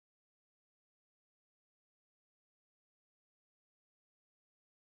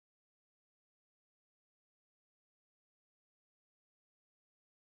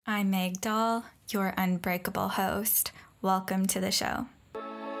I'm Magdal, your unbreakable host. Welcome to the show.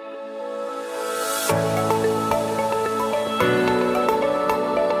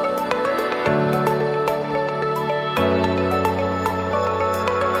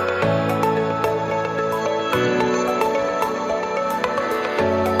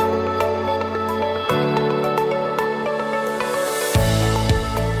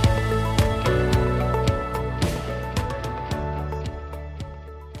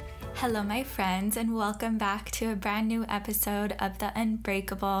 Hello, my friends, and welcome back to a brand new episode of the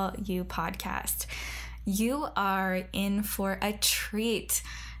Unbreakable You podcast. You are in for a treat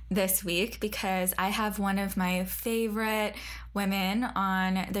this week because I have one of my favorite women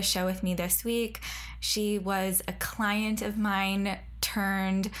on the show with me this week. She was a client of mine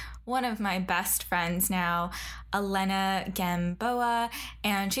turned one of my best friends now, Elena Gamboa,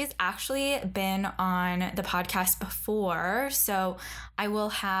 and she's actually been on the podcast before, so I will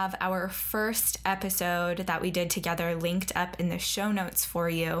have our first episode that we did together linked up in the show notes for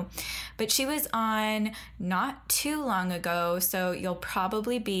you. But she was on not too long ago, so you'll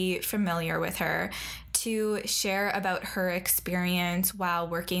probably be familiar with her, to share about her experience while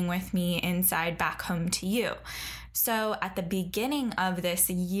working with me inside Back Home to You. So at the beginning of this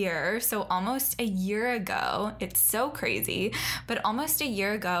year, so almost a year ago, it's so crazy, but almost a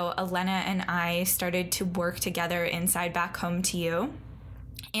year ago, Elena and I started to work together inside Back Home to You.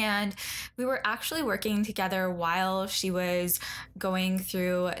 And we were actually working together while she was going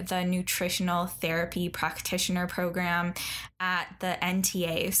through the Nutritional Therapy Practitioner program at the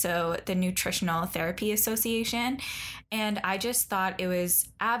NTA, so the Nutritional Therapy Association. And I just thought it was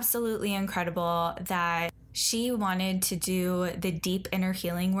absolutely incredible that she wanted to do the deep inner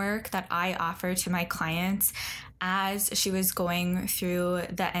healing work that I offer to my clients as she was going through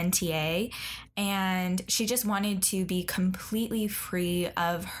the NTA, and she just wanted to be completely free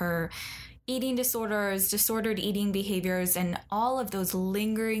of her eating disorders, disordered eating behaviors, and all of those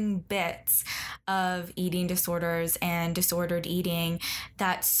lingering bits of eating disorders and disordered eating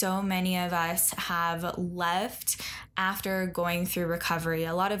that so many of us have left after going through recovery.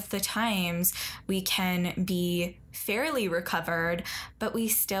 A lot of the times we can be fairly recovered, but we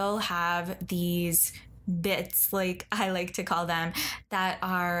still have these bits, like I like to call them, that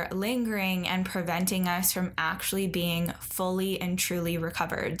are lingering and preventing us from actually being fully and truly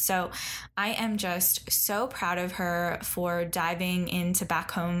recovered. So I am just so proud of her for diving into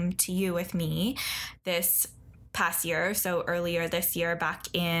Back Home to You with me this past year, so earlier this year, back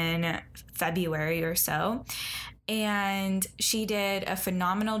in February or so. And she did a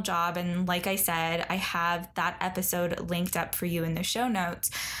phenomenal job. And like I said, I have that episode linked up for you in the show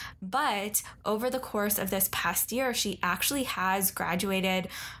notes. But over the course of this past year, she actually has graduated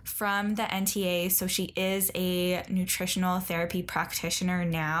from the NTA. So she is a nutritional therapy practitioner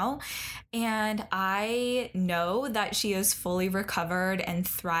now. And I know that she is fully recovered and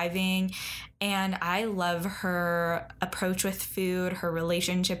thriving. And I love her approach with food, her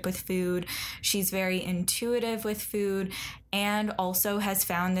relationship with food. She's very intuitive with food and also has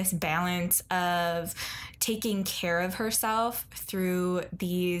found this balance of taking care of herself through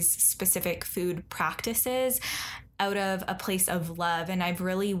these specific food practices out of a place of love. And I've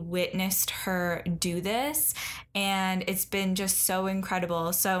really witnessed her do this, and it's been just so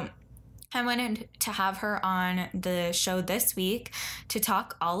incredible. So I wanted to have her on the show this week to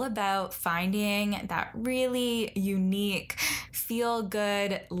talk all about finding that really unique,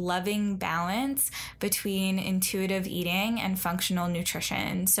 feel-good, loving balance between intuitive eating and functional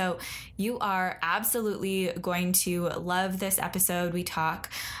nutrition. So you are absolutely going to love this episode. We talk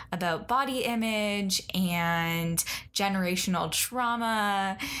about body image and generational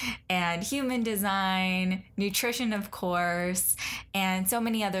trauma and human design, nutrition, of course, and so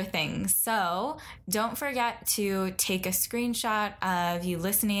many other things. So don't forget to take a screenshot of you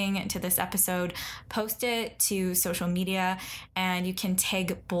listening to this episode, post it to social media, and you can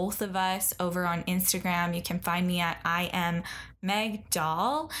tag both of us over on Instagram. You can find me at I am Meg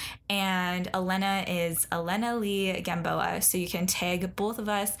Doll, and Elena is Elena Lee Gamboa. So you can tag both of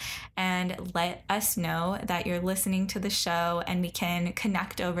us and let us know that you're listening to the show, and we can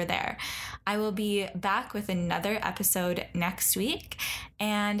connect over there. I will be back with another episode next week,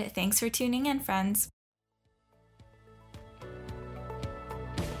 and thanks for tuning in, friends.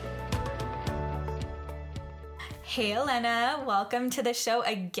 Hey, Elena, welcome to the show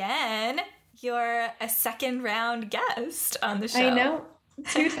again. You're a second round guest on the show. I know.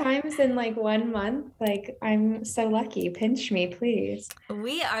 2 times in like 1 month. Like, I'm so lucky. Pinch me, please.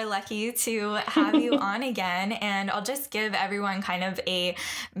 We are lucky to have you on again, and I'll just give everyone kind of a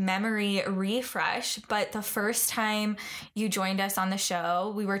memory refresh. But the first time you joined us on the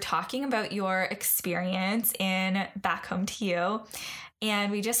show, we were talking about your experience in Back Home to You,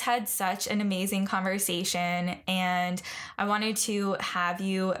 and we just had such an amazing conversation. And I wanted to have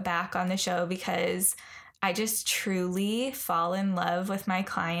you back on the show because I just truly fall in love with my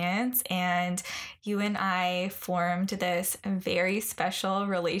clients, and you and I formed this very special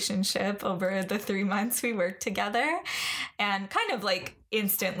relationship over the 3 months we worked together, and kind of like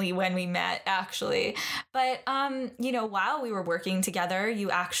instantly when we met, actually. But, while we were working together, you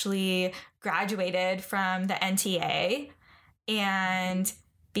actually graduated from the NTA and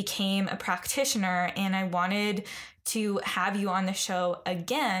became a practitioner. And I wanted to have you on the show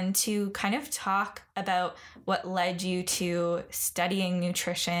again to kind of talk about what led you to studying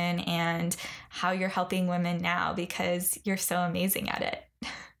nutrition and how you're helping women now, because you're so amazing at it.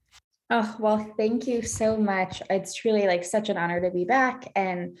 Oh, well, thank you so much. It's truly like such an honor to be back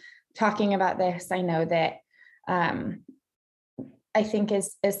and talking about this. I know that I think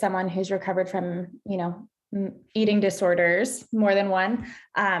as someone who's recovered from, eating disorders, more than one,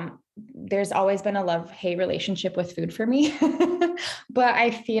 there's always been a love-hate relationship with food for me. But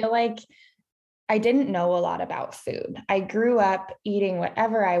I feel like I didn't know a lot about food. I grew up eating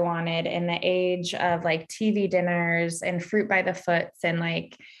whatever I wanted in the age of like TV dinners and fruit by the foots and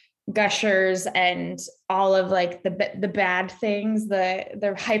like gushers and all of like the bad things,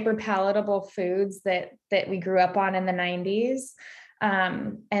 the hyper palatable foods that we grew up on in the 90s.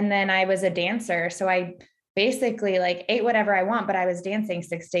 And then I was a dancer, so I basically like ate whatever I want, but I was dancing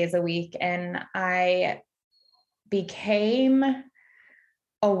 6 days a week, and I became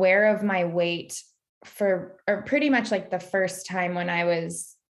aware of my weight or pretty much like the first time when I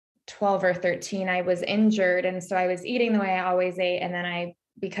was 12 or 13. I was injured, and so I was eating the way I always ate, and then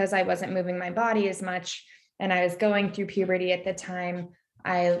because I wasn't moving my body as much and I was going through puberty at the time,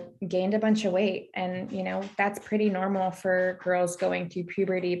 I gained a bunch of weight. And, that's pretty normal for girls going through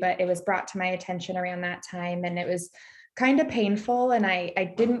puberty, but it was brought to my attention around that time, and it was kind of painful. And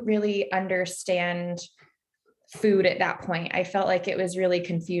I didn't really understand food at that point. I felt like it was really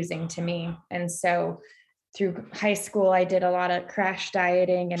confusing to me. And so through high school, I did a lot of crash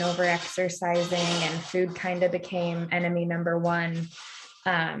dieting and over exercising, and food kind of became enemy number one.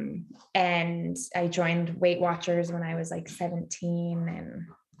 And I joined Weight Watchers when I was like 17 and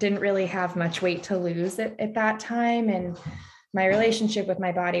didn't really have much weight to lose at that time. And my relationship with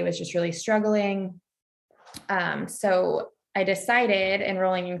my body was just really struggling. So I decided,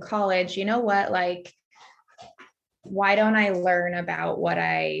 enrolling in college, you know what, like, why don't I learn about what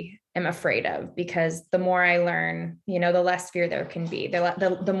I am afraid of? Because the more I learn, the less fear there can be,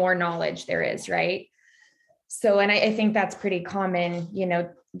 the more knowledge there is, right? So, and I think that's pretty common.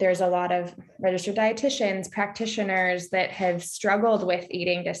 There's a lot of registered dietitians, practitioners that have struggled with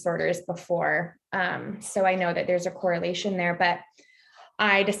eating disorders before. So I know that there's a correlation there, but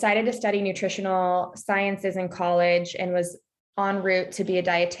I decided to study nutritional sciences in college and was en route to be a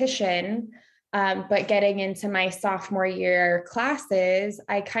dietitian. But getting into my sophomore year classes,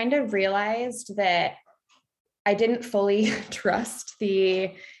 I kind of realized that I didn't fully trust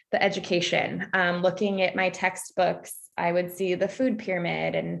the education. Looking at my textbooks, I would see the food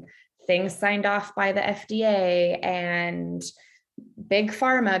pyramid and things signed off by the FDA and big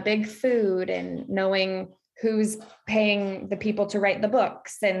pharma, big food, and knowing who's paying the people to write the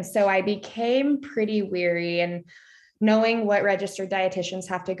books. And so I became pretty weary, and knowing what registered dietitians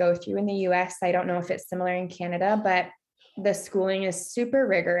have to go through in the US, I don't know if it's similar in Canada, but the schooling is super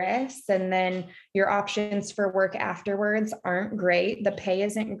rigorous. And then your options for work afterwards aren't great. The pay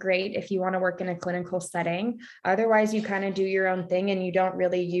isn't great if you want to work in a clinical setting. Otherwise, you kind of do your own thing and you don't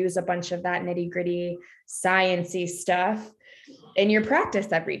really use a bunch of that nitty gritty sciencey stuff in your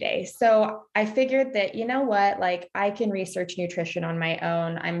practice every day. So I figured that, you know what, like, I can research nutrition on my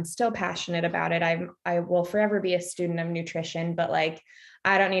own. I'm still passionate about it. I will forever be a student of nutrition, but like,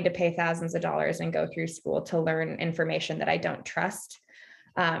 I don't need to pay thousands of dollars and go through school to learn information that I don't trust.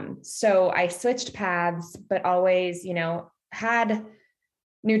 So I switched paths, but always, had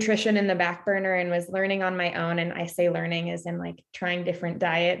nutrition in the back burner and was learning on my own. And I say learning as in like trying different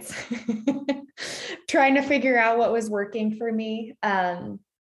diets, trying to figure out what was working for me.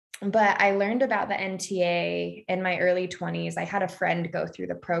 But I learned about the NTA in my early 20s. I had a friend go through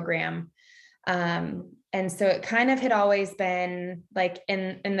the program. And so it kind of had always been like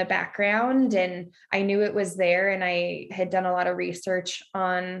in the background, and I knew it was there, and I had done a lot of research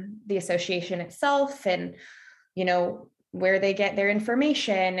on the association itself and, where they get their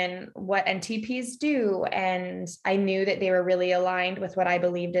information and what NTPs do. And I knew that they were really aligned with what I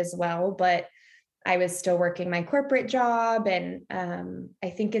believed as well, but I was still working my corporate job. And I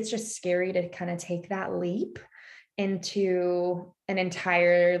think it's just scary to kind of take that leap into an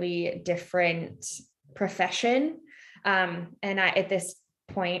entirely different profession. At this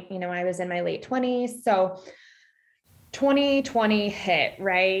point, I was in my late 20s. So 2020 hit,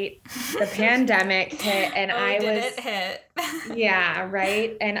 right? The pandemic hit, and it hit? Yeah,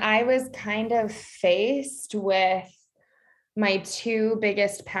 right. And I was kind of faced with my two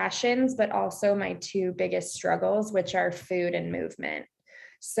biggest passions, but also my two biggest struggles, which are food and movement.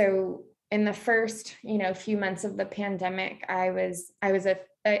 So in the first, few months of the pandemic,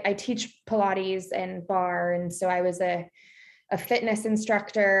 I teach Pilates and bar. And so I was a fitness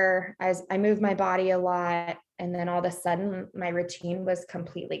instructor. I moved my body a lot. And then all of a sudden my routine was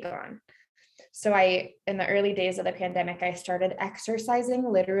completely gone. So in the early days of the pandemic, I started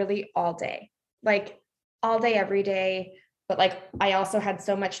exercising literally all day, like all day, every day. But like, I also had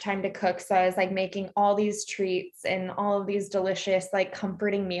so much time to cook. So I was like making all these treats and all of these delicious, like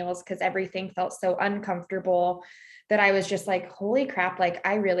comforting meals, because everything felt so uncomfortable that I was just like, holy crap, like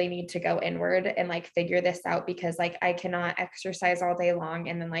I really need to go inward and like figure this out, because like I cannot exercise all day long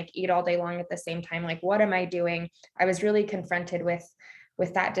and then like eat all day long at the same time. Like, what am I doing? I was really confronted with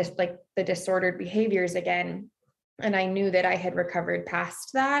that, just like the disordered behaviors again. And I knew that I had recovered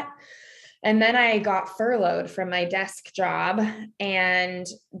past that. And then I got furloughed from my desk job. And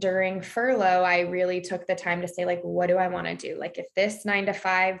during furlough, I really took the time to say, like, what do I want to do? Like, if this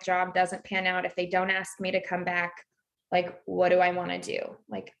 9-to-5 job doesn't pan out, if they don't ask me to come back, like, what do I want to do?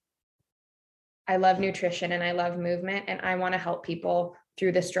 Like, I love nutrition and I love movement, and I want to help people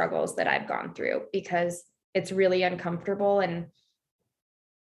through the struggles that I've gone through, because it's really uncomfortable. And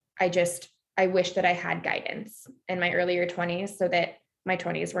I wish that I had guidance in my earlier 20s, so that my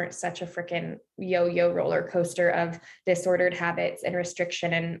 20s weren't such a freaking yo-yo roller coaster of disordered habits and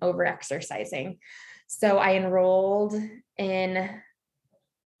restriction and over-exercising. So I enrolled in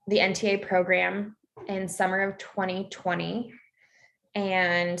the NTA program in summer of 2020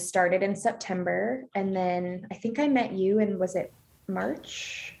 and started in September. And then I think I met you in, was it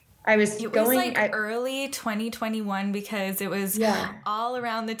March? It was early 2021, because it was all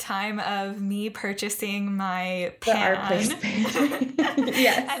around the time of me purchasing my pan.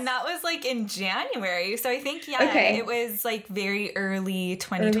 Yes. And that was like in January. So I think, it was like very early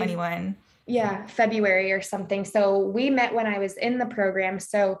 2021. February or something. So we met when I was in the program.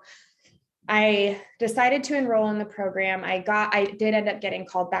 So I decided to enroll in the program. I did end up getting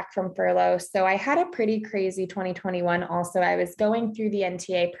called back from furlough. So I had a pretty crazy 2021. Also, I was going through the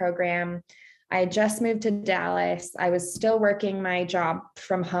NTA program. I just moved to Dallas. I was still working my job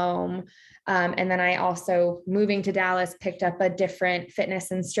from home. And then I also, moving to Dallas, picked up a different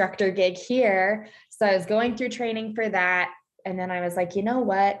fitness instructor gig here. So I was going through training for that. And then I was like, you know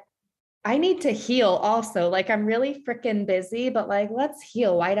what? I need to heal also. Like, I'm really freaking busy, but like, let's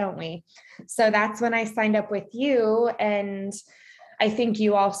heal. Why don't we? So that's when I signed up with you. And I think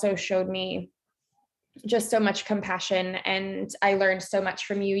you also showed me just so much compassion, and I learned so much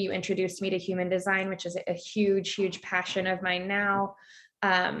from you. You introduced me to human design, which is a huge, huge passion of mine now.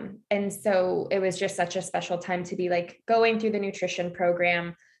 And so it was just such a special time to be like going through the nutrition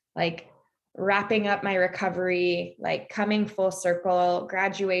program, like wrapping up my recovery, like coming full circle,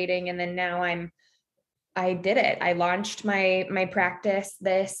 graduating. And then now I did it. I launched my practice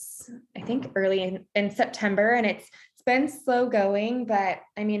I think early in September, and it's been slow going, but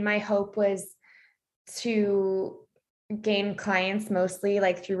I mean, my hope was to gain clients mostly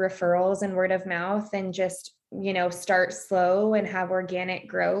like through referrals and word of mouth, and just, start slow and have organic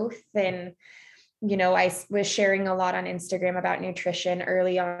growth. And I was sharing a lot on Instagram about nutrition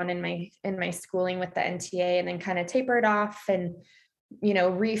early on in my schooling with the NTA, and then kind of tapered off, and,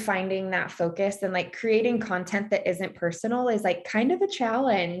 refinding that focus and like creating content that isn't personal is like kind of a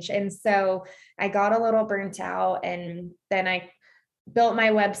challenge. And so I got a little burnt out, and then I built my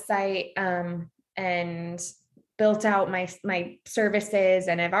website, and built out my services,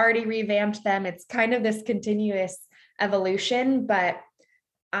 and I've already revamped them. It's kind of this continuous evolution, but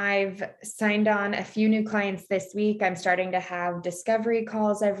I've signed on a few new clients this week. I'm starting to have discovery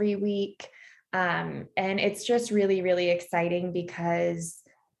calls every week. And it's just really, really exciting, because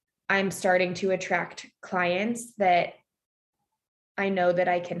I'm starting to attract clients that I know that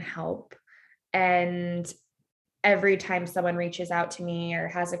I can help. And every time someone reaches out to me or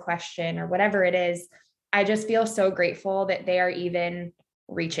has a question or whatever it is, I just feel so grateful that they are even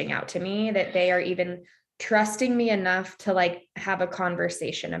reaching out to me, that they are even trusting me enough to like have a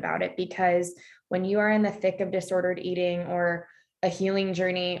conversation about it. Because when you are in the thick of disordered eating or a healing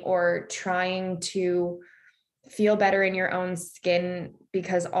journey or trying to feel better in your own skin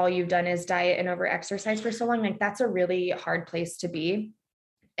because all you've done is diet and over exercise for so long, like that's a really hard place to be.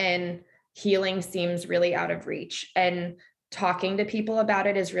 And healing seems really out of reach. And talking to people about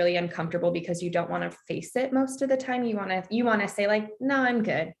it is really uncomfortable because you don't want to face it most of the time. You want to say like, no, I'm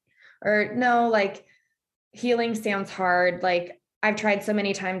good. Or no, like healing sounds hard. Like I've tried so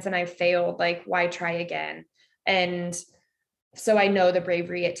many times and I've failed. Like, why try again? And so I know the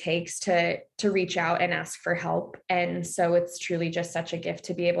bravery it takes to reach out and ask for help. And so it's truly just such a gift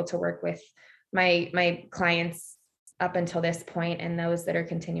to be able to work with my clients up until this point and those that are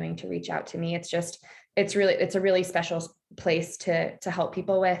continuing to reach out to me. It's a really special place to help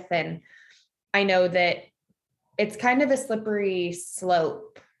people with. And I know that it's kind of a slippery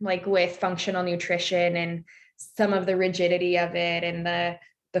slope, like with functional nutrition and some of the rigidity of it and the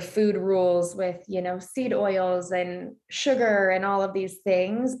food rules with, seed oils and sugar and all of these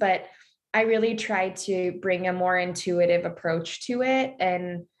things. But I really try to bring a more intuitive approach to it.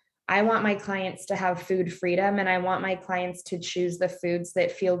 And I want my clients to have food freedom, and I want my clients to choose the foods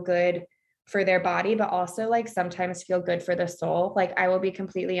that feel good for their body, but also like sometimes feel good for the soul. Like I will be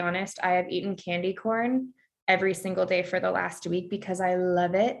completely honest, I have eaten candy corn every single day for the last week because I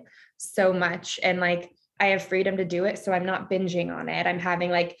love it so much. And like, I have freedom to do it. So I'm not binging on it. I'm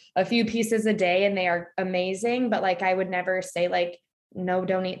having like a few pieces a day and they are amazing. But like, I would never say like, no,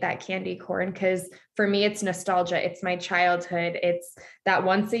 don't eat that candy corn. Cause for me, it's nostalgia. It's my childhood. It's that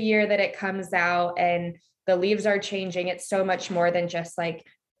once a year that it comes out and the leaves are changing. It's so much more than just like,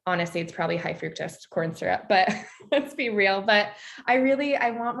 honestly, it's probably high fructose corn syrup, but let's be real. But I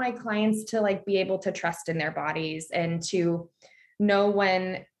want my clients to like be able to trust in their bodies and to know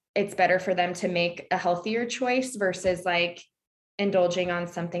when it's better for them to make a healthier choice versus like indulging on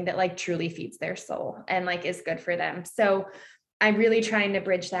something that like truly feeds their soul and like is good for them. So I'm really trying to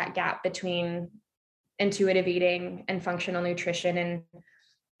bridge that gap between intuitive eating and functional nutrition. And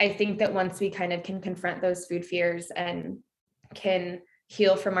I think that once we kind of can confront those food fears and can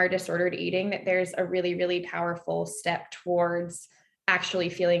heal from our disordered eating, that there's a really, really powerful step towards actually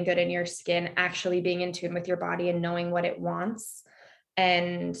feeling good in your skin, actually being in tune with your body and knowing what it wants.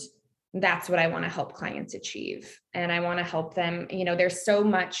 And that's what I want to help clients achieve. And I want to help them, there's so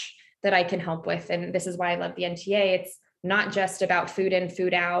much that I can help with. And this is why I love the NTA. It's not just about food in,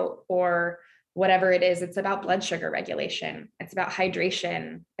 food out, or whatever it is. It's about blood sugar regulation. It's about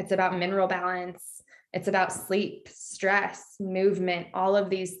hydration. It's about mineral balance. It's about sleep, stress, movement, all of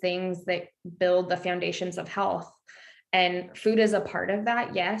these things that build the foundations of health. And food is a part of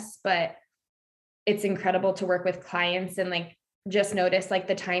that, yes, but it's incredible to work with clients and like just notice like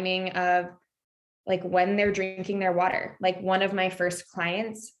the timing of like when they're drinking their water. Like one of my first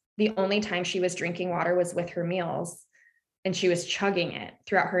clients, the only time she was drinking water was with her meals, and she was chugging it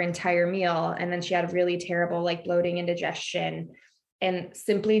throughout her entire meal. And then she had really terrible like bloating and digestion, and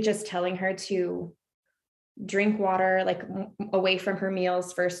simply just telling her to drink water like away from her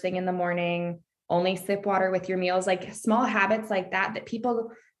meals first thing in the morning, only sip water with your meals, like small habits like that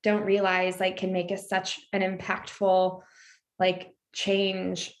people don't realize like can make such an impactful like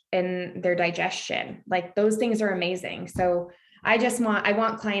change in their digestion. Like those things are amazing. So I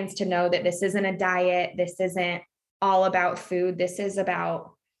want clients to know that this isn't a diet. This isn't all about food. This is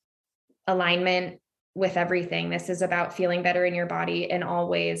about alignment with everything. This is about feeling better in your body in all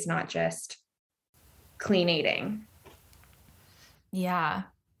ways, not just clean eating. Yeah.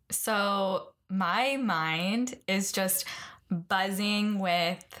 So my mind is just buzzing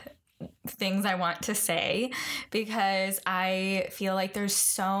with things I want to say because I feel like there's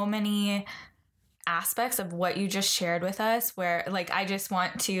so many aspects of what you just shared with us where like I just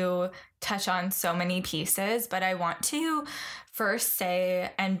want to touch on so many pieces, but I want to first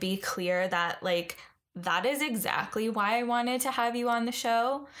say and be clear that like that is exactly why I wanted to have you on the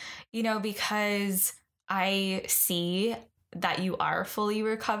show, because I see that you are fully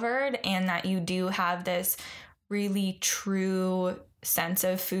recovered and that you do have this really true sense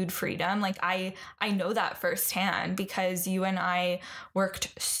of food freedom. Like I know that firsthand because you and I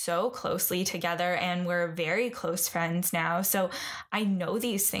worked so closely together and we're very close friends now. So I know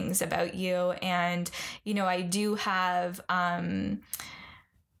these things about you. And, I do have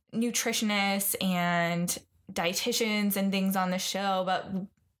nutritionists and dietitians and things on the show, but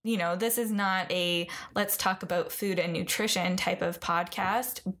this is not a let's talk about food and nutrition type of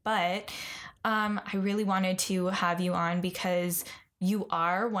podcast, but I really wanted to have you on because you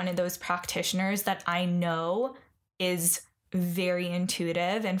are one of those practitioners that I know is very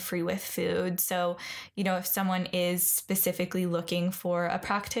intuitive and free with food. So, you know, if someone is specifically looking for a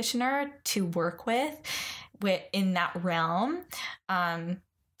practitioner to work with in that realm,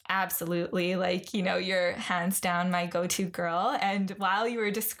 absolutely, like, you know, you're hands down my go-to girl. And while you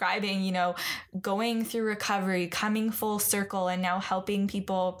were describing, you know, going through recovery, coming full circle, and now helping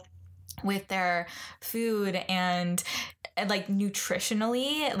people with their food and like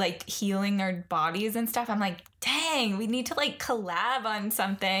nutritionally, like healing their bodies and stuff, I'm like, dang, we need to like collab on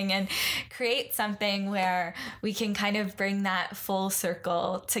something and create something where we can kind of bring that full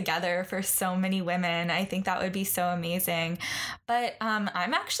circle together for so many women. I think that would be so amazing. But I'm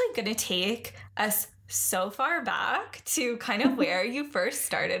actually going to take us so far back to kind of where you first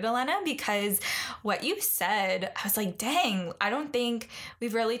started, Elena, because what you said, I was like, dang, I don't think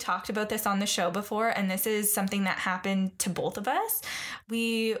we've really talked about this on the show before. And this is something that happened to both of us.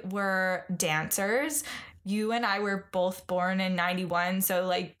 We were dancers. You and I were both born in 91, so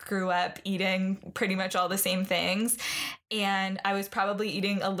like grew up eating pretty much all the same things. And I was probably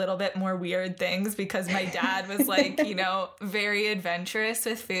eating a little bit more weird things because my dad was like, you know, very adventurous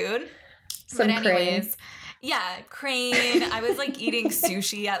with food. Some but anyways, crane. Yeah, crane. I was like eating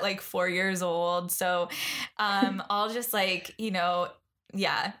sushi at like 4 years old. So all just like, you know,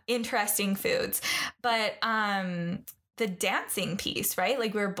 yeah, interesting foods. But the dancing piece, right?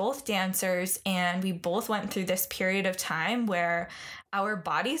 Like we're both dancers and we both went through this period of time where our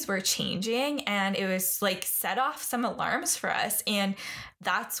bodies were changing and it was like set off some alarms for us. And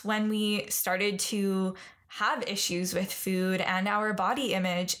that's when we started to have issues with food and our body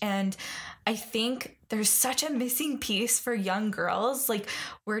image. And I think there's such a missing piece for young girls. Like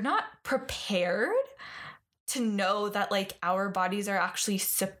we're not prepared to know that like our bodies are actually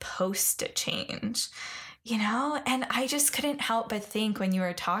supposed to change, you know? And I just couldn't help but think when you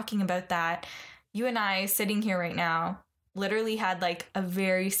were talking about that, you and I sitting here right now literally had like a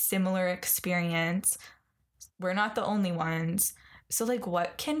very similar experience. We're not the only ones. So like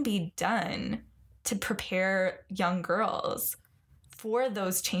what can be done to prepare young girls for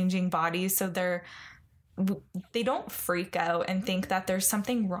those changing bodies so they don't freak out and think that there's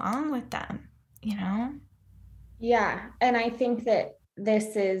something wrong with them, you know? Yeah. And I think that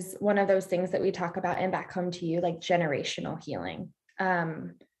this is one of those things that we talk about in Back Home to You, like generational healing.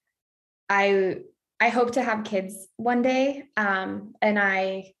 I hope to have kids one day. And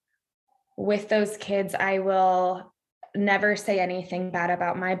with those kids, I will never say anything bad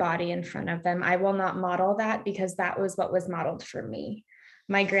about my body in front of them. I will not model that because that was what was modeled for me.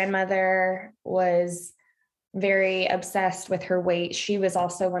 My grandmother was very obsessed with her weight. She was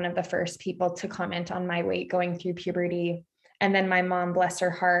also one of the first people to comment on my weight going through puberty. And then my mom, bless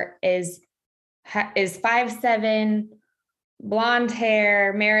her heart, is 5'7", blonde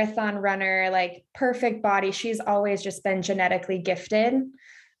hair, marathon runner, like perfect body. She's always just been genetically gifted.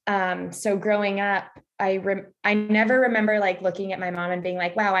 So growing up, I never remember like looking at my mom and being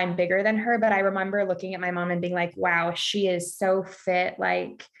like, wow, I'm bigger than her. But I remember looking at my mom and being like, wow, she is so fit.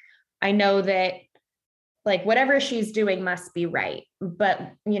 Like, I know that like whatever she's doing must be right. But,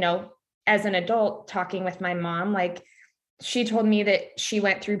 you know, as an adult talking with my mom, like she told me that she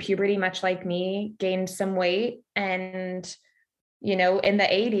went through puberty, much like me, gained some weight. And, you know, in the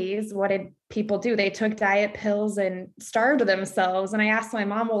 80s, what did people do? They took diet pills and starved themselves. And I asked my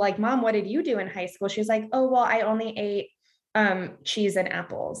mom, well, like, Mom, what did you do in high school? She was like, oh, well, I only ate cheese and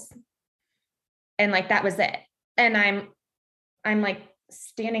apples. And like, that was it. And I'm like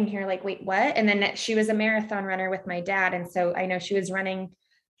standing here like, wait, what? And then she was a marathon runner with my dad. And so I know she was running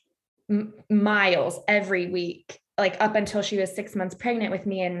miles every week, like up until she was 6 months pregnant with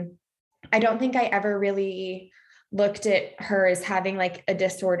me. And I don't think I ever really looked at her as having like a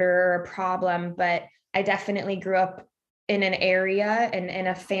disorder or a problem, but I definitely grew up in an area and in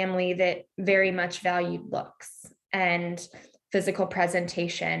a family that very much valued looks and physical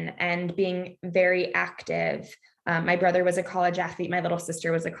presentation and being very active. My brother was a college athlete. My little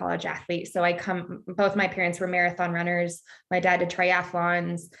sister was a college athlete. So both my parents were marathon runners. My dad did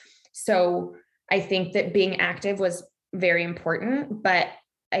triathlons. So I think that being active was very important, but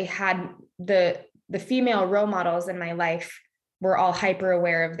I had the female role models in my life were all hyper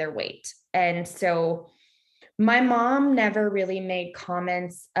aware of their weight. And so my mom never really made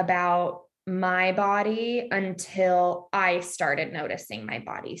comments about my body until I started noticing my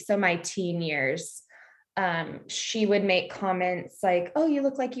body. So my teen years, she would make comments like, oh, you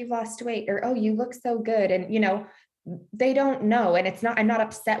look like you've lost weight, or, oh, you look so good. And, you know, they don't know. And I'm not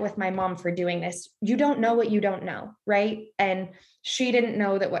upset with my mom for doing this. You don't know what you don't know. Right. And she didn't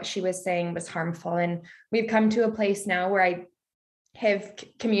know that what she was saying was harmful. And we've come to a place now where have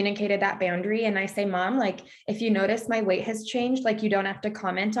communicated that boundary. And I say, Mom, like, if you notice my weight has changed, like, you don't have to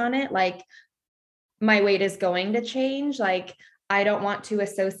comment on it. Like, my weight is going to change. Like, I don't want to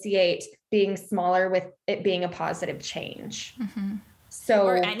associate being smaller with it being a positive change. Mm-hmm. So,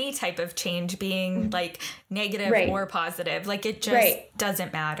 or any type of change being like negative right. or positive, like it just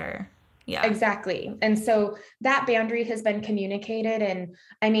doesn't matter. Yeah, exactly. And so that boundary has been communicated. And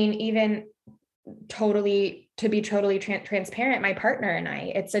I mean, even to be totally transparent, my partner and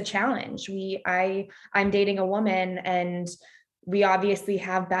I, it's a challenge. I'm dating a woman, and we obviously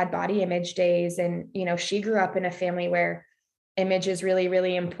have bad body image days. And, you know, she grew up in a family where image is really,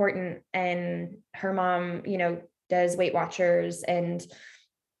 really important. And her mom, you know, does Weight Watchers. And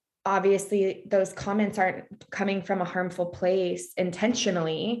obviously those comments aren't coming from a harmful place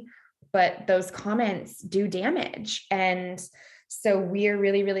intentionally, but those comments do damage. And so we're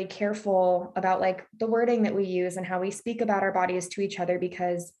really, really careful about like the wording that we use and how we speak about our bodies to each other,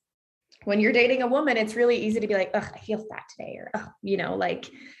 because when you're dating a woman, it's really easy to be like, oh, I feel fat today, or, oh, you know,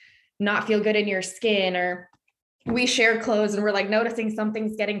 like not feel good in your skin. Or we share clothes and we're like noticing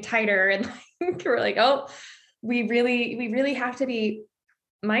something's getting tighter. And like, we're like, oh, we really have to be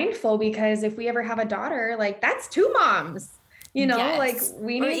mindful, because if we ever have a daughter, like that's two moms, you know, yes. Like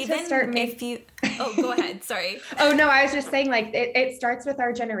we need to start oh, go ahead. Sorry. Oh no, I was just saying, like, it starts with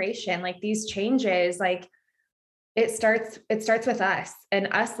our generation. Like these changes, like it starts with us and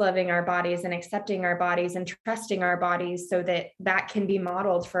us loving our bodies and accepting our bodies and trusting our bodies, so that can be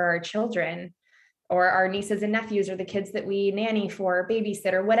modeled for our children or our nieces and nephews, or the kids that we nanny for,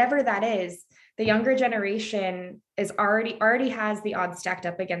 babysit, or whatever that is. The younger generation is already has the odds stacked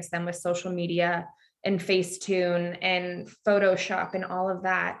up against them with social media and Facetune and Photoshop and all of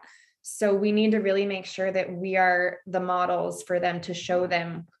that. So we need to really make sure that we are the models for them, to show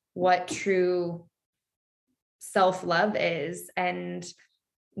them what true self-love is, and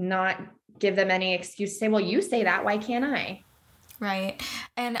not give them any excuse to say, well, you say that, why can't I? Right.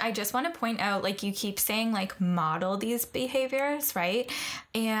 And I just want to point out, like, you keep saying like model these behaviors, right?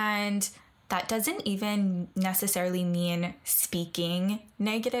 And that doesn't even necessarily mean speaking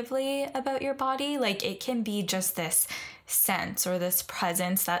negatively about your body. Like it can be just this sense or this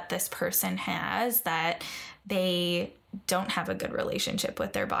presence that this person has, that they don't have a good relationship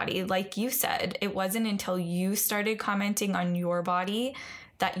with their body. Like you said, it wasn't until you started commenting on your body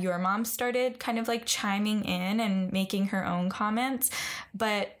that your mom started kind of like chiming in and making her own comments.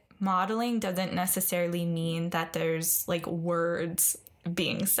 But modeling doesn't necessarily mean that there's like words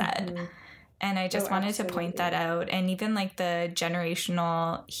being said. Mm-hmm. And I just wanted to point that out. And even like the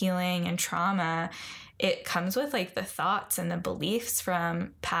generational healing and trauma, it comes with like the thoughts and the beliefs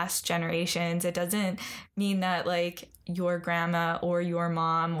from past generations. It doesn't mean that like your grandma or your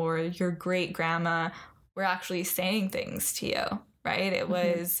mom or your great grandma were actually saying things to you, right? It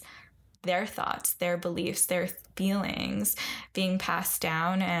was their thoughts, their beliefs, their feelings being passed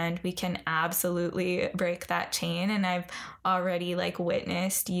down, and we can absolutely break that chain. And I've already like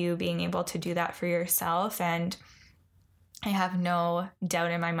witnessed you being able to do that for yourself. And I have no doubt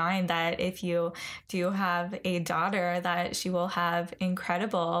in my mind that if you do have a daughter, that she will have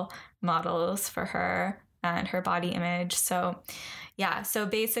incredible models for her and her body image. So yeah, so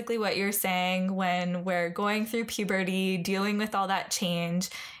basically what you're saying, when we're going through puberty, dealing with all that change,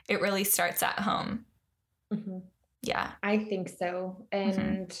 it really starts at home. Mm-hmm. Yeah. I think so.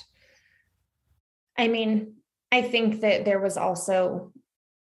 And I mean, I think that there was also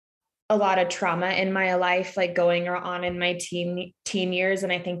a lot of trauma in my life, like going on in my teen years.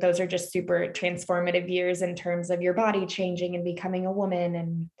 And I think those are just super transformative years in terms of your body changing and becoming a woman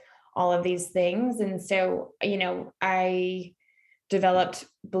and all of these things. And so, you know, I developed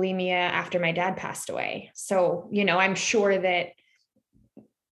bulimia after my dad passed away. So, you know, I'm sure that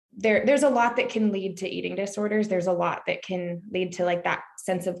there's a lot that can lead to eating disorders. There's a lot that can lead to like that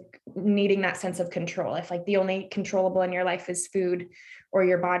sense of needing that sense of control. If like the only controllable in your life is food or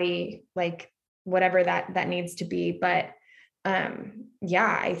your body, like whatever that needs to be. But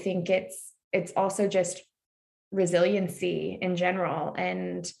yeah, I think it's also just resiliency in general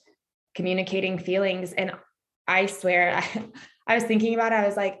and communicating feelings. And I swear, I was thinking about it. I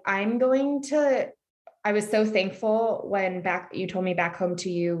was like, I was so thankful when you told me Back Home to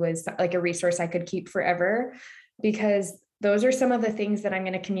You was like a resource I could keep forever, because those are some of the things that I'm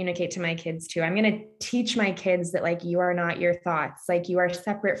going to communicate to my kids too. I'm going to teach my kids that like, you are not your thoughts. Like you are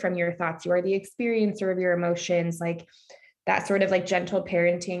separate from your thoughts. You are the experiencer of your emotions, like that sort of like gentle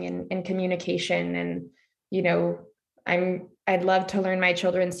parenting and communication. And, you know, I'd love to learn my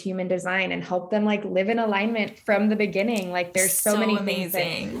children's human design and help them like live in alignment from the beginning. Like there's so many amazing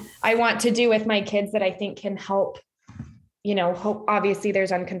things that I want to do with my kids that I think can help obviously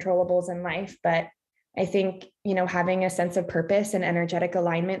there's uncontrollables in life, but I think, having a sense of purpose and energetic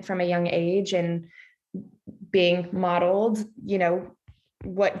alignment from a young age and being modeled,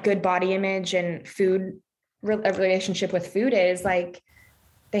 what good body image and a relationship with food is, like,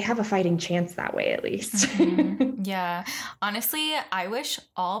 they have a fighting chance that way, at least. Mm-hmm. Yeah. Honestly, I wish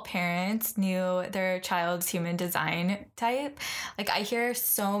all parents knew their child's human design type. Like, I hear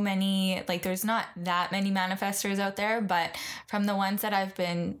so many, like, there's not that many manifestors out there, but from the ones that I've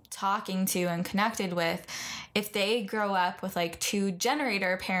been talking to and connected with, if they grow up with like 2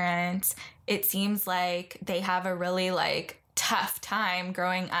 generator parents, it seems like they have a really like tough time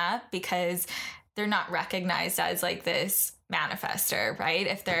growing up because they're not recognized as like this manifestor, right?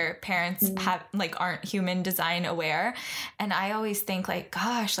 If their parents aren't human design aware. And I always think like,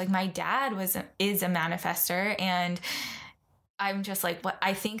 gosh, like my dad is a manifestor, and I'm just like, what,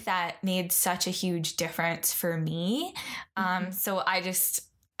 I think that made such a huge difference for me. So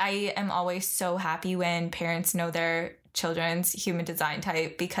I am always so happy when parents know their children's human design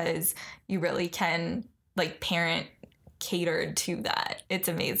type, because you really can like parent catered to that. It's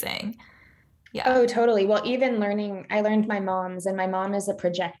amazing. Yeah. Oh, totally. Well, I learned my mom's, and my mom is a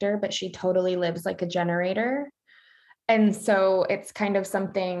projector, but she totally lives like a generator. And so it's kind of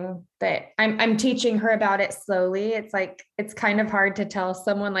something that I'm teaching her about it slowly. It's like, it's kind of hard to tell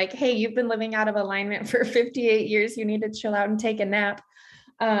someone like, hey, you've been living out of alignment for 58 years. You need to chill out and take a nap.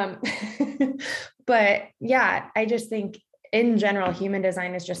 But yeah, I just think in general, human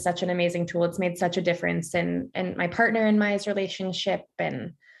design is just such an amazing tool. It's made such a difference in my partner and my relationship.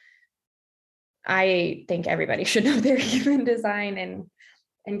 And I think everybody should know their human design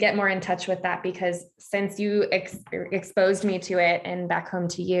and get more in touch with that, because since you exposed me to it and back home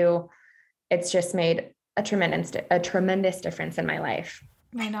to you, it's just made a tremendous difference in my life.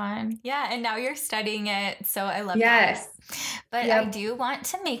 Right on. Yeah. And now you're studying it. So I love yes. that. But yep. I do want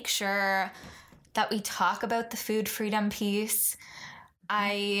to make sure that we talk about the food freedom piece.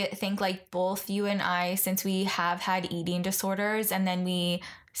 I think like both you and I, since we have had eating disorders and then we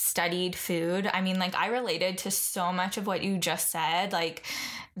studied food, I mean, like I related to so much of what you just said, like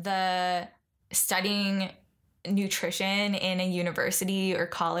the studying nutrition in a university or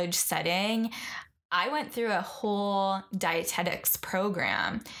college setting. I went through a whole dietetics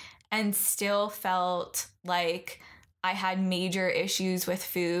program and still felt like I had major issues with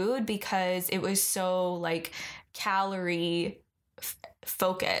food because it was so like calorie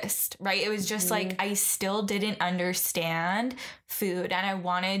focused, right? It was just like I still didn't understand food, and I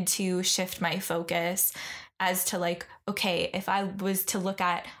wanted to shift my focus as to like, okay, if I was to look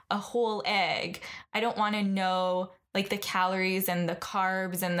at a whole egg, I don't want to know like the calories and the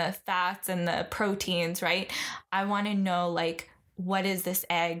carbs and the fats and the proteins, right? I want to know like, what is this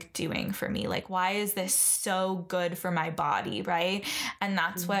egg doing for me? Like, why is this so good for my body, right? And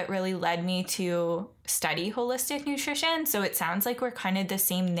that's what really led me to study holistic nutrition. So it sounds like we're kind of the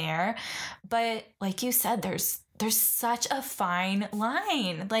same there. But like you said, there's such a fine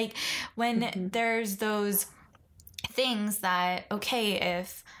line. Like when there's those things that, okay,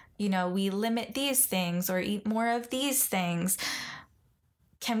 if, we limit these things or eat more of these things,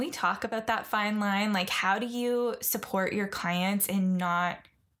 can we talk about that fine line? Like, how do you support your clients in not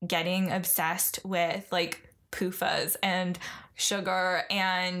getting obsessed with like PUFAs and sugar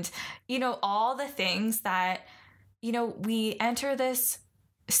and, all the things that, we enter this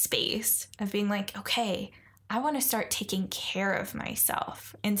space of being like, okay, I want to start taking care of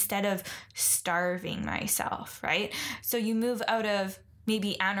myself instead of starving myself, right? So you move out of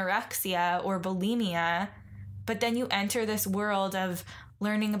maybe anorexia or bulimia, but then you enter this world of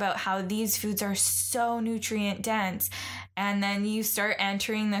learning about how these foods are so nutrient dense. And then you start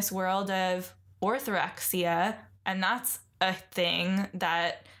entering this world of orthorexia. And that's a thing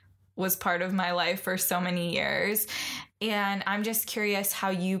that was part of my life for so many years. And I'm just curious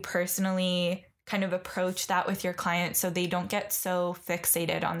how you personally kind of approach that with your clients so they don't get so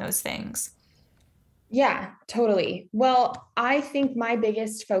fixated on those things. Yeah, totally. Well, I think my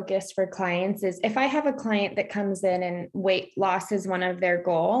biggest focus for clients is if I have a client that comes in and weight loss is one of their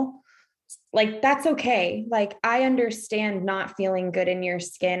goal, like that's okay. Like I understand not feeling good in your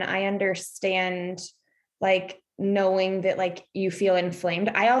skin. I understand like knowing that like you feel inflamed.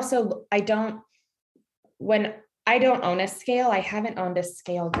 I don't own a scale. I haven't owned a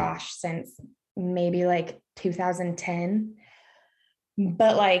scale, gosh, since maybe like 2010.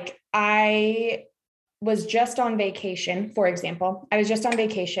 But like I was just on vacation, for example. I was just on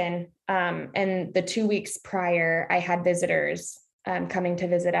vacation. And the 2 weeks prior, I had visitors coming to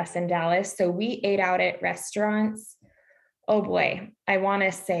visit us in Dallas. So we ate out at restaurants. Oh boy, I want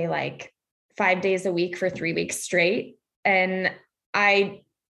to say like 5 days a week for 3 weeks straight. And I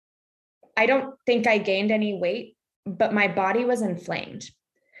don't think I gained any weight, but my body was inflamed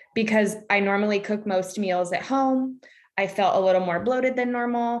because I normally cook most meals at home. I felt a little more bloated than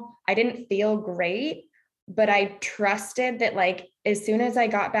normal. I didn't feel great, but I trusted that like as soon as I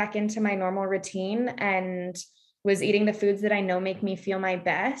got back into my normal routine and was eating the foods that I know make me feel my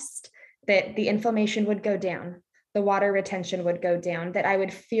best, that the inflammation would go down, the water retention would go down, that I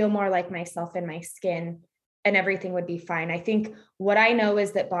would feel more like myself in my skin and everything would be fine. I think what I know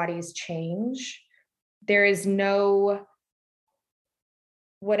is that bodies change. There is no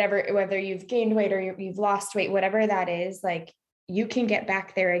whatever, whether you've gained weight or you've lost weight, whatever that is, like you can get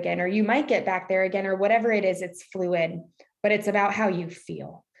back there again, or you might get back there again, or whatever it is, it's fluid, but it's about how you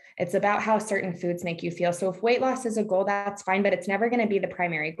feel. It's about how certain foods make you feel. So if weight loss is a goal, that's fine, but it's never going to be the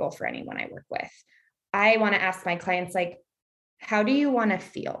primary goal for anyone I work with. I want to ask my clients, like, how do you want to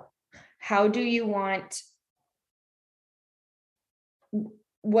feel? How do you want,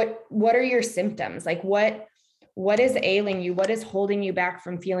 what are your symptoms? Like what is ailing you? What is holding you back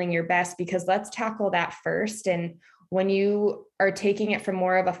from feeling your best? Because let's tackle that first. And when you are taking it from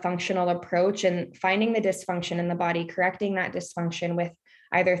more of a functional approach and finding the dysfunction in the body, correcting that dysfunction with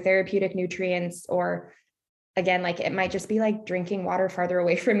either therapeutic nutrients, or again, like it might just be like drinking water farther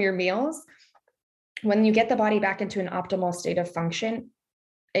away from your meals. When you get the body back into an optimal state of function,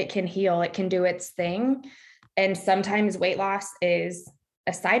 it can heal, it can do its thing. And sometimes weight loss is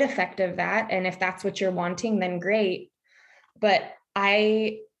a side effect of that. And if that's what you're wanting, then great. But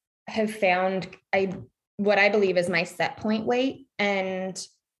I have found what I believe is my set point weight. And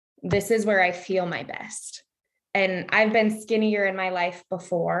this is where I feel my best. And I've been skinnier in my life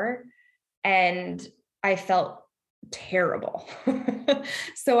before, and I felt terrible.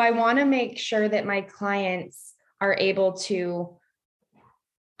 So I want to make sure that my clients are able to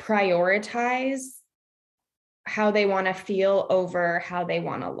prioritize how they want to feel over how they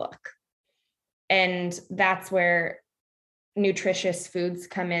want to look. And that's where nutritious foods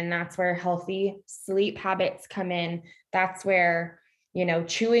come in. That's where healthy sleep habits come in. That's where,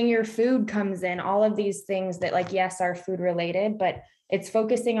 chewing your food comes in. All of these things that, like, yes, are food related, but it's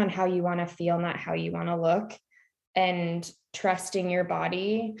focusing on how you want to feel, not how you want to look, and trusting your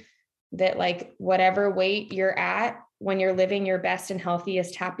body that, like, whatever weight you're at when you're living your best and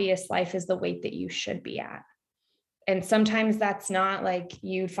healthiest, happiest life is the weight that you should be at. And sometimes that's not like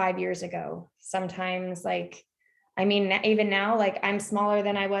you 5 years ago. Sometimes, like, I mean, even now, like, I'm smaller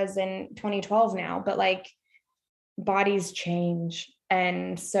than I was in 2012 now, but like bodies change.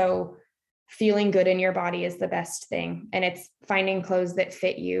 And so feeling good in your body is the best thing. And it's finding clothes that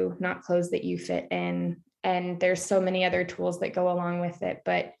fit you, not clothes that you fit in. And there's so many other tools that go along with it.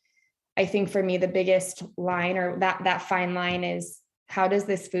 But I think for me, the biggest line, or that fine line, is how does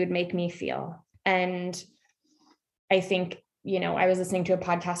this food make me feel? And I think, I was listening to a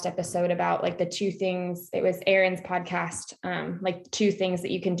podcast episode about like the 2 things, it was Aaron's podcast, like 2 things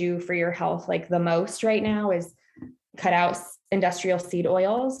that you can do for your health, like the most right now is cut out industrial seed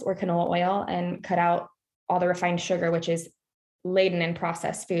oils or canola oil, and cut out all the refined sugar, which is laden in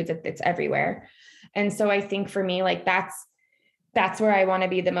processed foods. It's everywhere. And so I think for me, like that's where I want to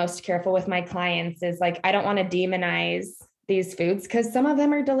be the most careful with my clients, is like, I don't want to demonize these foods, because some of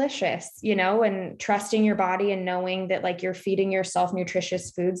them are delicious, and trusting your body and knowing that, like, you're feeding yourself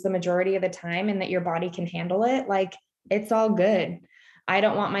nutritious foods the majority of the time and that your body can handle it. Like, it's all good. I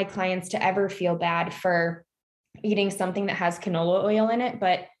don't want my clients to ever feel bad for eating something that has canola oil in it.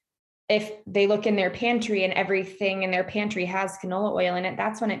 But if they look in their pantry and everything in their pantry has canola oil in it,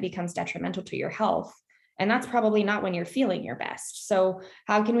 that's when it becomes detrimental to your health. And that's probably not when you're feeling your best. So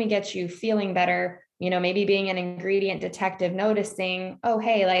how can we get you feeling better? Maybe being an ingredient detective, noticing, oh,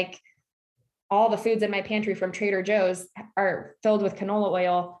 hey, like, all the foods in my pantry from Trader Joe's are filled with canola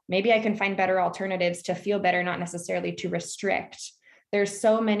oil. Maybe I can find better alternatives to feel better, not necessarily to restrict. There's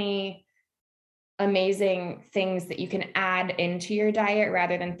so many amazing things that you can add into your diet,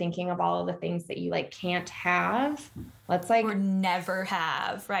 rather than thinking of all of the things that you like can't have. Let's like, or never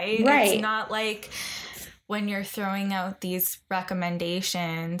have, right? Right. It's not like when you're throwing out these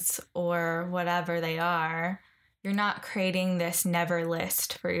recommendations or whatever they are, you're not creating this never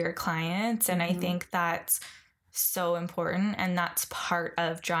list for your clients. And I think that's so important. And that's part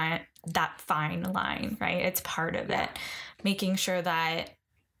of that fine line, right? It's part of it, making sure that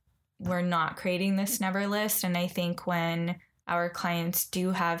we're not creating this never list. And I think when our clients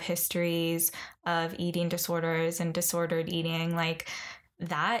do have histories of eating disorders and disordered eating, like,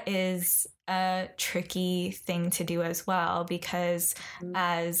 that is a tricky thing to do as well, because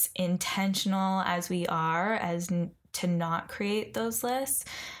as intentional as we are to not create those lists,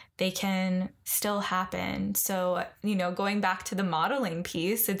 they can still happen. So, going back to the modeling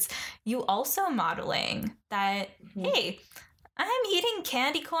piece, it's you also modeling that, hey, I'm eating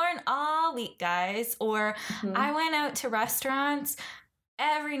candy corn all week, guys, or I went out to restaurants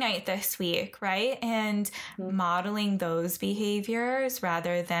every night this week, right? And modeling those behaviors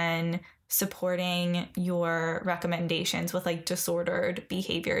rather than supporting your recommendations with like disordered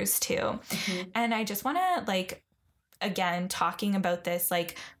behaviors too. And I just want to like, again, talking about this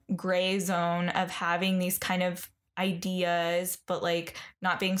like gray zone of having these kind of ideas, but like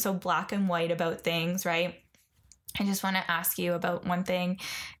not being so black and white about things, right? I just want to ask you about one thing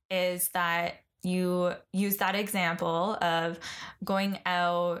is that you use that example of going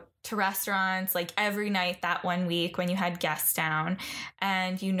out to restaurants like every night that one week when you had guests down,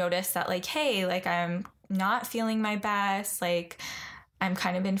 and you notice that like, hey, like I'm not feeling my best, like I'm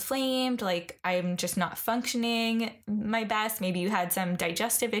kind of inflamed, like I'm just not functioning my best. Maybe you had some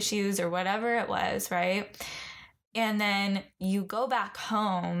digestive issues or whatever it was, right? And then you go back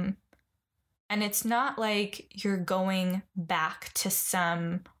home, and it's not like you're going back to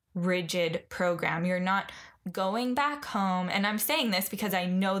some rigid program. You're not going back home. And I'm saying this because I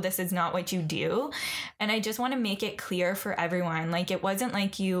know this is not what you do. And I just want to make it clear for everyone. Like, it wasn't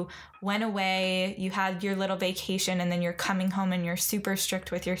like you went away, you had your little vacation, and then you're coming home and you're super strict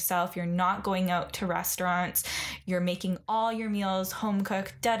with yourself. You're not going out to restaurants. You're making all your meals home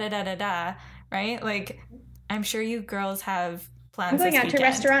cooked, right? Like, I'm sure you girls have plans. I'm going out to a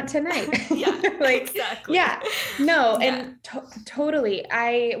restaurant tonight. Yeah, like, exactly. Yeah, no. Yeah. And totally.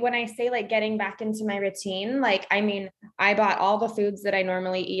 When I say like getting back into my routine, like, I mean, I bought all the foods that I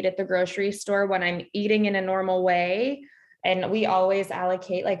normally eat at the grocery store when I'm eating in a normal way. And we always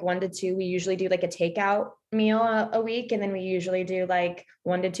allocate like 1 to 2. We usually do like a takeout meal a week. And then we usually do like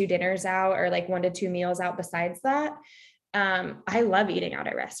 1 to 2 dinners out, or like 1 to 2 meals out besides that. I love eating out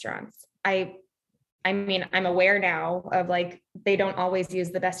at restaurants. I mean, I'm aware now of like, they don't always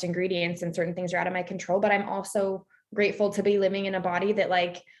use the best ingredients and certain things are out of my control, but I'm also grateful to be living in a body that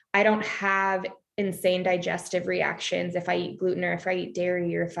like, I don't have insane digestive reactions if I eat gluten or if I eat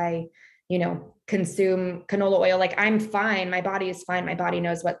dairy or if I, consume canola oil. Like, I'm fine. My body is fine. My body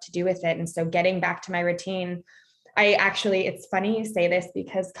knows what to do with it. And so getting back to my routine, it's funny you say this,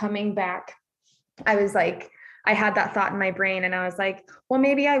 because coming back, I had that thought in my brain and I was like, well,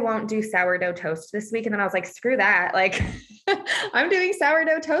 maybe I won't do sourdough toast this week. And then I was like, screw that. Like, I'm doing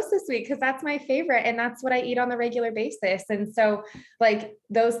sourdough toast this week because that's my favorite. And that's what I eat on the regular basis. And so like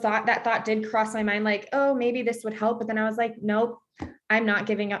that thought did cross my mind, like, oh, maybe this would help. But then I was like, nope, I'm not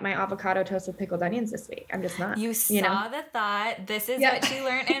giving up my avocado toast with pickled onions this week. I'm just not. You saw the thought. This is what she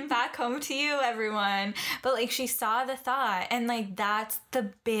learned in Back Home to You, everyone. But like, she saw the thought, and like, that's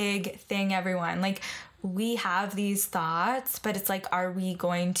the big thing, everyone. Like, we have these thoughts, but it's like, are we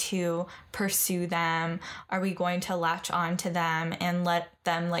going to pursue them? Are we going to latch onto them and let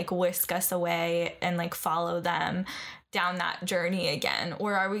them like whisk us away and like follow them down that journey again?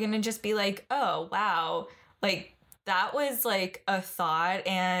 Or are we going to just be like, oh, wow, like that was like a thought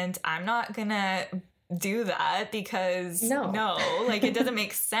and I'm not going to do that because no, like it doesn't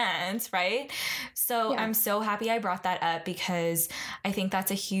make sense, right? So I'm so happy I brought that up, because I think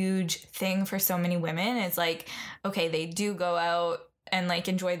that's a huge thing for so many women. It's like, okay, they do go out and like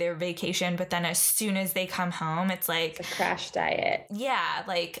enjoy their vacation, but then as soon as they come home, it's like a crash diet. Yeah,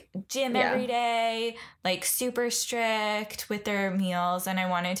 like gym every day, like super strict with their meals. And I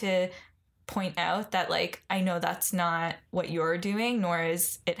wanted to point out that like, I know that's not what you're doing, nor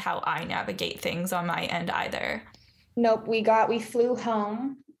is it how I navigate things on my end either. Nope. We flew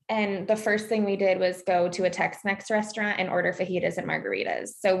home, and the first thing we did was go to a Tex-Mex restaurant and order fajitas and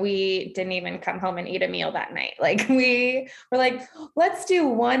margaritas. So we didn't even come home and eat a meal that night. Like, we were like, let's do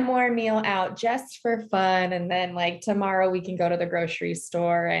one more meal out just for fun. And then like tomorrow we can go to the grocery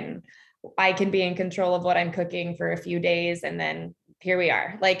store and I can be in control of what I'm cooking for a few days. And then here we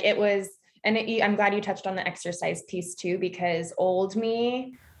are. Like, it was, I'm glad you touched on the exercise piece too, because old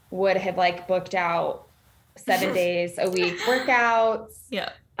me would have like booked out 7 days a week workouts,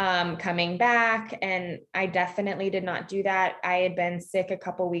 coming back. And I definitely did not do that. I had been sick a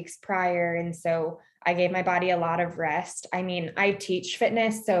couple weeks prior. And so I gave my body a lot of rest. I mean, I teach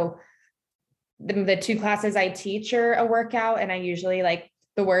fitness. So the 2 classes I teach are a workout. And I usually like,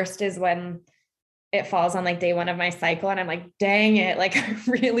 the worst is when it falls on like day 1 of my cycle and I'm like, dang it, like I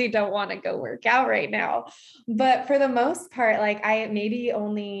really don't want to go work out right now. But for the most part, like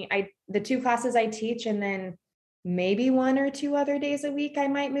the 2 classes I teach, and then maybe 1 or 2 other days a week, I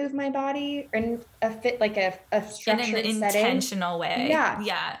might move my body in a structured in an intentional way.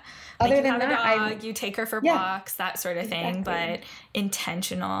 Yeah. other you than have that, a dog, you take her for yeah, walks, that sort of thing, exactly. but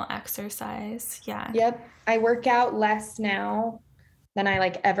intentional exercise. Yeah. Yep. I work out less now than I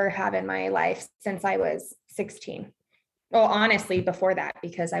like ever have in my life since I was 16. Well, honestly, before that,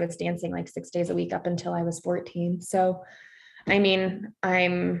 because I was dancing like 6 days a week up until I was 14. So, I mean,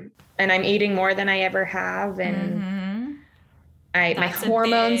 I'm eating more than I ever have. And Mm-hmm. my That's a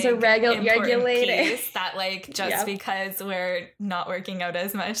hormones are big, important regulated. piece that like just Yep. because we're not working out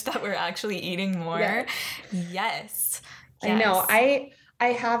as much that we're actually eating more. Yes. Yes. I know. Yes. I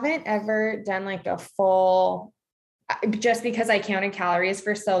haven't ever done like a full, just because I counted calories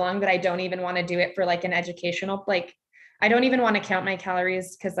for so long that I don't even want to do it for like an educational, like I don't even want to count my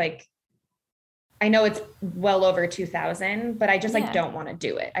calories because like I know it's well over 2000, but I just like Yeah. don't want to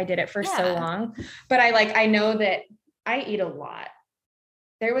do it. I did it for so Yeah. long, but I know that I eat a lot.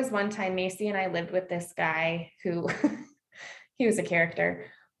 There was one time Macy and I lived with this guy who he was a character,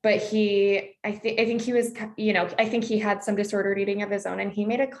 but I think he was, I think he had some disordered eating of his own. And he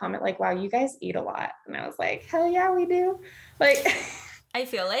made a comment like, wow, you guys eat a lot. And I was like, hell yeah, we do. Like, I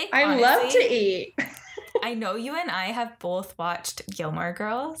feel like I honestly, love to eat. I know you and I have both watched Gilmore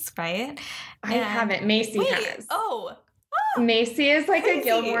Girls, right? I haven't. Macy has. Oh, Macy is like crazy. a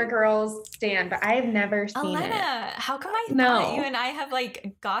Gilmore Girls stan, but I've never seen Elena, it. how come I No. thought you and I have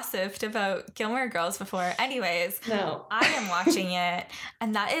like gossiped about Gilmore Girls before? Anyways, No. I am watching it,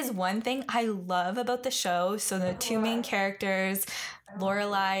 and that is one thing I love about the show. So the two main characters,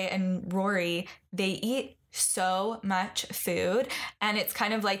 Lorelai and Rory, they eat so much food, and it's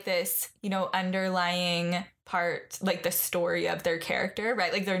kind of like this, underlying part, like the story of their character,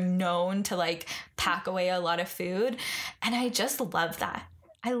 right? Like they're known to like pack away a lot of food, and I just love that.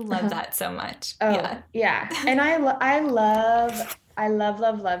 I love that so much. Oh, yeah. And I love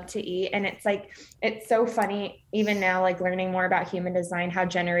to eat. And it's like, it's so funny even now, like learning more about human design, how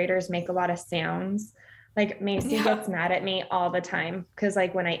generators make a lot of sounds. Like Macy gets mad at me all the time because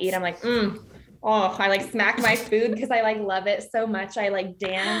like when I eat, I'm like, I like smack my food because I like love it so much. I like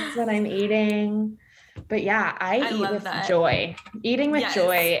dance when I'm eating. But yeah, I eat with joy. Eating with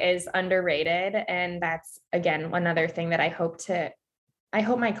joy is underrated. And that's, again, another thing that I hope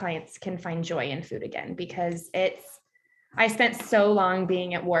my clients can find joy in food again, because I spent so long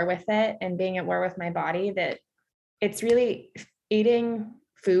being at war with it and being at war with my body that it's really, eating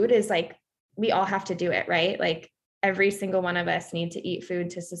food is like, we all have to do it, right? Like every single one of us need to eat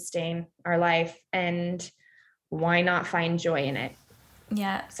food to sustain our life. And why not find joy in it?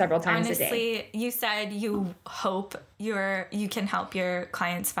 Yeah. Several times a day. Honestly, you said you hope you can help your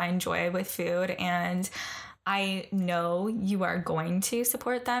clients find joy with food, and I know you are going to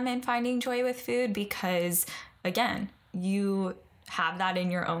support them in finding joy with food because, again, you have that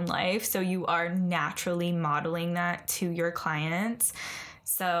in your own life. So you are naturally modeling that to your clients.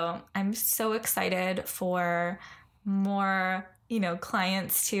 So I'm so excited for more,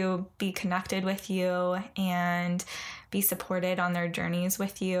 clients to be connected with you and be supported on their journeys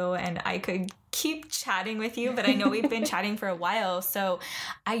with you. And I could keep chatting with you, but I know we've been chatting for a while. So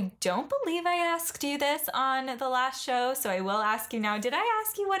I don't believe I asked you this on the last show. So I will ask you now. Did I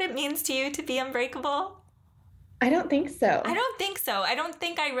ask you what it means to you to be unbreakable? I don't think so. I don't think so. I don't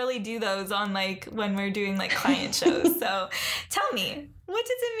think I really do those on like when we're doing like client shows. So tell me, what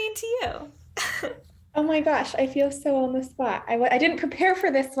does it mean to you? Oh my gosh, I feel so on the spot. I didn't prepare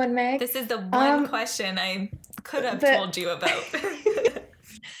for this one, Meg. This is the one question I could have told you about.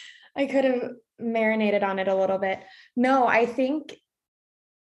 I could have marinated on it a little bit. No, I think,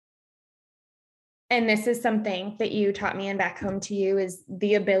 and this is something that you taught me and back home to you, is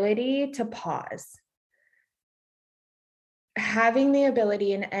the ability to pause. Having the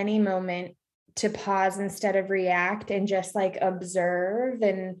ability in any moment to pause instead of react and just like observe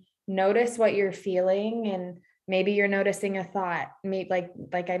and notice what you're feeling. And maybe you're noticing a thought, maybe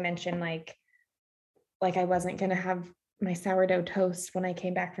like I mentioned, like I wasn't going to have my sourdough toast when I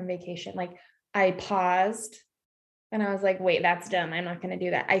came back from vacation. Like I paused and I was like, wait, that's dumb. I'm not going to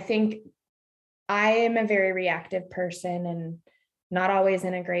do that. I think I am a very reactive person and not always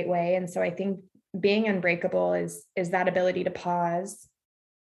in a great way. And so I think being unbreakable is that ability to pause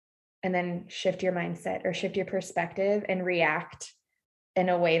and then shift your mindset or shift your perspective and react in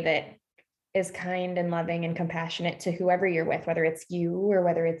a way that is kind and loving and compassionate to whoever you're with, whether it's you or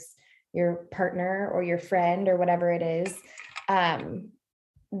whether it's your partner or your friend or whatever it is.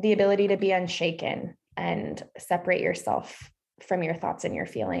 The ability to be unshaken and separate yourself from your thoughts and your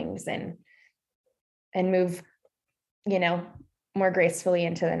feelings and move, more gracefully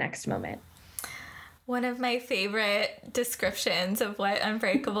into the next moment. One of my favorite descriptions of what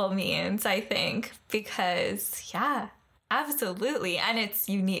unbreakable means, I think, because Absolutely. And it's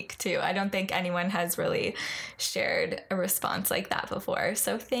unique too. I don't think anyone has really shared a response like that before.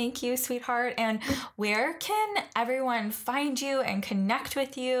 So thank you, sweetheart. And where can everyone find you and connect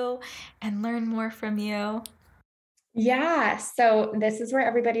with you and learn more from you? Yeah. So this is where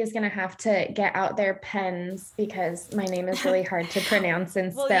everybody is going to have to get out their pens because my name is really hard to pronounce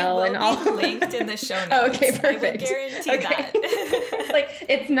and spell. Well, and all linked in the show notes. Okay, perfect. I guarantee that.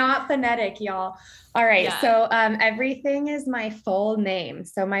 It's not phonetic, y'all. All right. Yeah. So everything is my full name.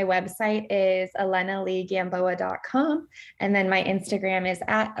 So my website is ElenaLeeGamboa.com. And then my Instagram is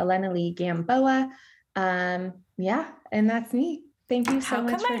at Elena Lee Gamboa. Yeah. And that's me. Thank you so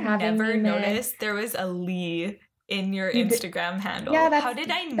much for having me. I never noticed there was a Lee in your Instagram handle. Yeah, how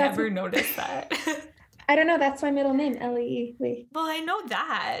did I never notice that? I don't know. That's my middle name, Lee. Well, I know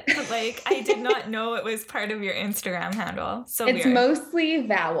that, but like I did not know it was part of your Instagram handle. So it's weird. Mostly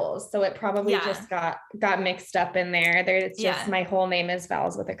vowels, so it probably just got mixed up in there. It's just my whole name is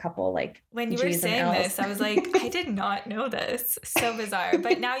vowels with a couple like when you were saying this, I was like, I did not know this. So bizarre.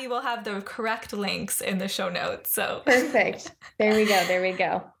 But now you will have the correct links in the show notes. So perfect. There we go. There we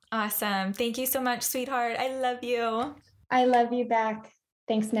go. Awesome. Thank you so much, sweetheart. I love you. I love you back.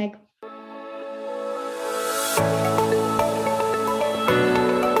 Thanks, Meg.